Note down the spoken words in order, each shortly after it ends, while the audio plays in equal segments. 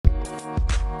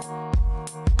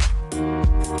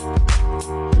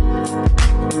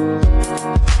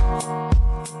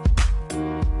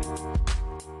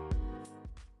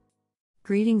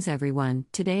Greetings everyone,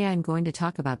 today I'm going to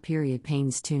talk about period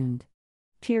pains tuned.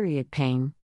 Period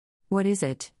pain. What is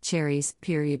it? Cherries,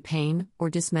 period pain, or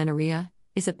dysmenorrhea,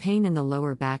 is a pain in the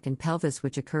lower back and pelvis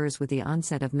which occurs with the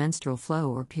onset of menstrual flow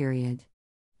or period.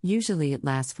 Usually it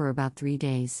lasts for about 3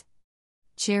 days.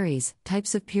 Cherries,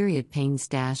 types of period pains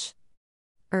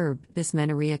Herb,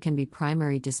 dysmenorrhea can be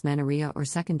primary dysmenorrhea or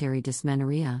secondary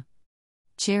dysmenorrhea.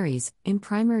 Cherries, in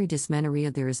primary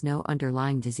dysmenorrhea there is no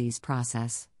underlying disease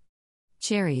process.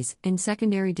 Cherries, in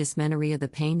secondary dysmenorrhea the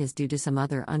pain is due to some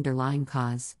other underlying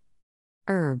cause.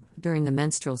 Herb, during the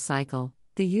menstrual cycle,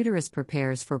 the uterus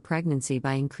prepares for pregnancy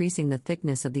by increasing the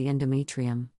thickness of the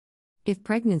endometrium. If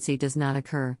pregnancy does not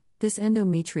occur, this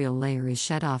endometrial layer is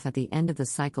shed off at the end of the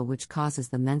cycle which causes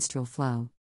the menstrual flow.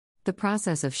 The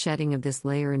process of shedding of this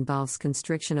layer involves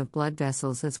constriction of blood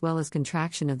vessels as well as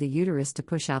contraction of the uterus to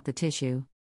push out the tissue.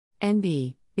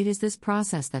 NB, it is this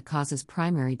process that causes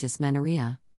primary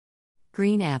dysmenorrhea.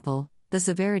 Green apple, the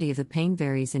severity of the pain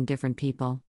varies in different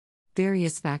people.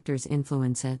 Various factors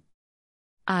influence it.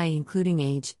 I, including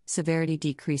age, severity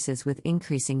decreases with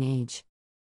increasing age.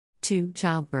 2.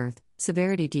 Childbirth,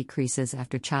 severity decreases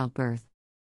after childbirth.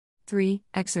 3.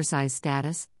 Exercise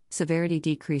status, severity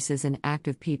decreases in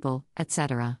active people,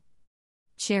 etc.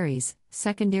 Cherries,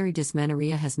 secondary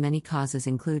dysmenorrhea has many causes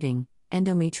including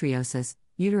endometriosis,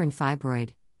 uterine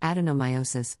fibroid,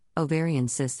 adenomyosis, ovarian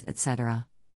cysts, etc.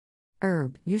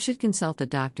 Herb, you should consult a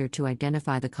doctor to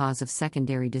identify the cause of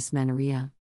secondary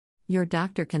dysmenorrhea. Your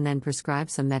doctor can then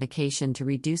prescribe some medication to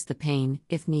reduce the pain,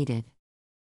 if needed.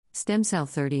 Stem cell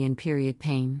 30 in period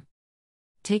pain.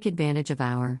 Take advantage of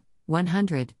our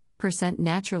 100%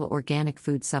 natural organic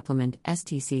food supplement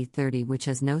STC 30, which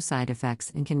has no side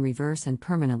effects and can reverse and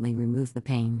permanently remove the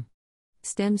pain.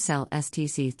 Stem cell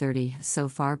STC 30 has so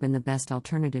far been the best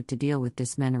alternative to deal with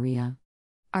dysmenorrhea.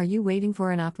 Are you waiting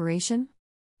for an operation?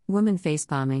 Woman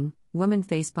face-bombing, woman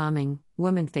face-bombing,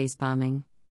 woman face-bombing.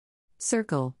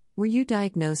 Circle, were you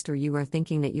diagnosed or you are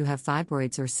thinking that you have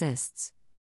fibroids or cysts?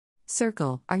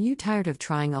 Circle, are you tired of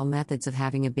trying all methods of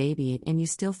having a baby and you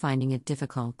still finding it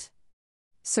difficult?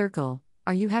 Circle,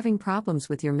 are you having problems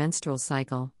with your menstrual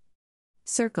cycle?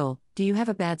 Circle, do you have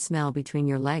a bad smell between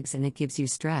your legs and it gives you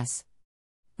stress?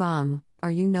 Bomb,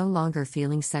 are you no longer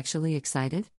feeling sexually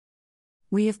excited?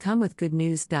 We have come with good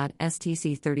news.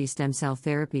 STC 30 stem cell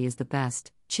therapy is the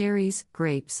best. Cherries,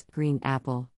 grapes, green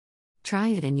apple. Try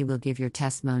it and you will give your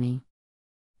testimony.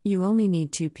 You only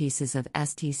need 2 pieces of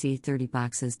STC 30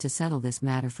 boxes to settle this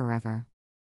matter forever.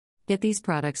 Get these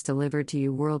products delivered to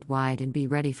you worldwide and be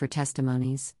ready for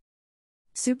testimonies.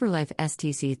 Superlife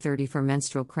STC 30 for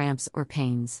menstrual cramps or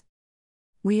pains.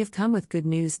 We have come with good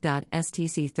news.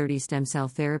 STC 30 stem cell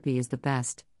therapy is the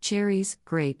best. Cherries,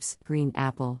 grapes, green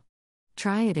apple.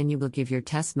 Try it and you will give your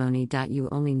testimony. You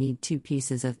only need 2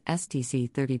 pieces of STC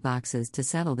 30 boxes to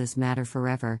settle this matter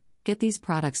forever. Get these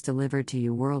products delivered to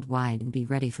you worldwide and be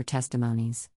ready for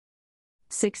testimonies.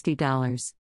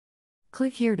 $60.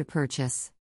 Click here to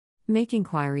purchase. Make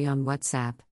inquiry on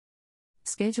WhatsApp.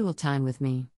 Schedule time with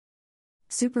me.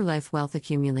 Superlife Wealth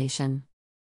Accumulation.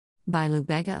 By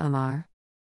Lubega Amar.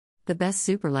 The best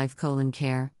Superlife colon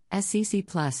care, SCC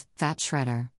Plus, Fat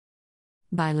Shredder.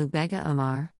 By Lubega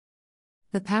Amar.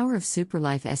 The power of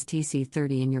Superlife STC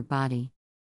 30 in your body.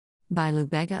 By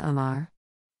Lubega Amar.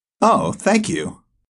 Oh, thank you.